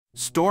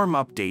Storm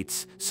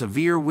updates: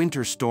 severe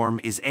winter storm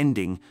is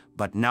ending,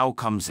 but now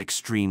comes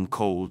extreme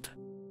cold.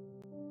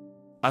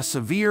 A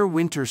severe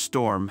winter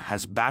storm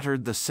has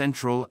battered the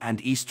central and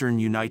eastern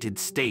United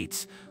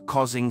States,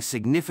 causing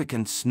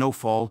significant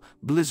snowfall,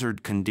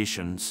 blizzard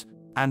conditions,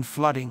 and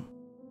flooding.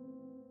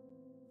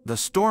 The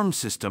storm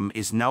system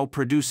is now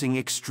producing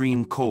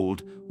extreme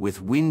cold,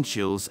 with wind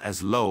chills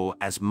as low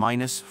as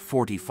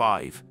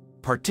 -45,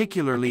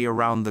 particularly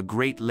around the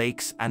Great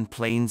Lakes and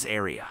Plains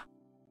area.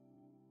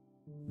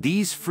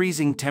 These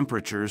freezing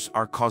temperatures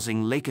are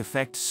causing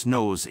lake-effect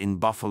snows in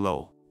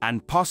Buffalo,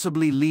 and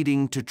possibly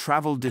leading to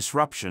travel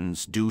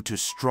disruptions due to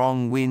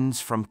strong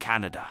winds from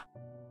Canada.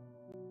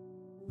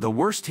 The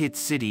worst-hit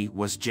city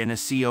was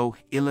Geneseo,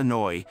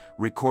 Illinois,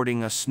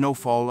 recording a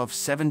snowfall of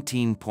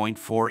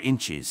 17.4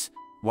 inches,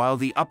 while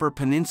the Upper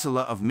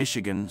Peninsula of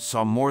Michigan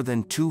saw more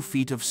than 2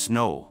 feet of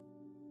snow.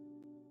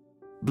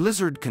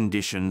 Blizzard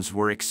conditions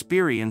were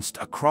experienced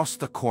across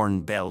the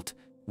Corn Belt,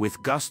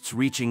 with gusts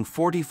reaching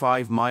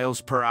 45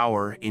 miles per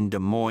hour in Des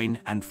Moines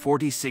and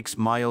 46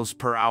 miles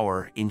per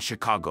hour in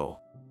Chicago.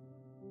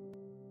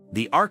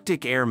 The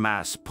Arctic air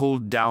mass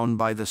pulled down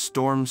by the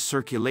storm's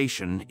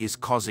circulation is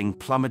causing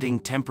plummeting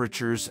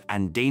temperatures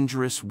and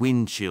dangerous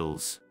wind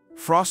chills.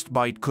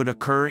 Frostbite could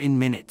occur in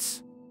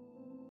minutes.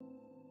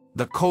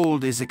 The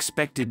cold is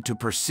expected to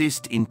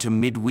persist into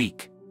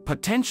midweek,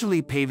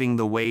 potentially paving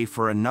the way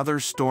for another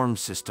storm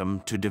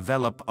system to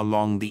develop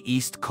along the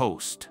East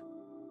Coast.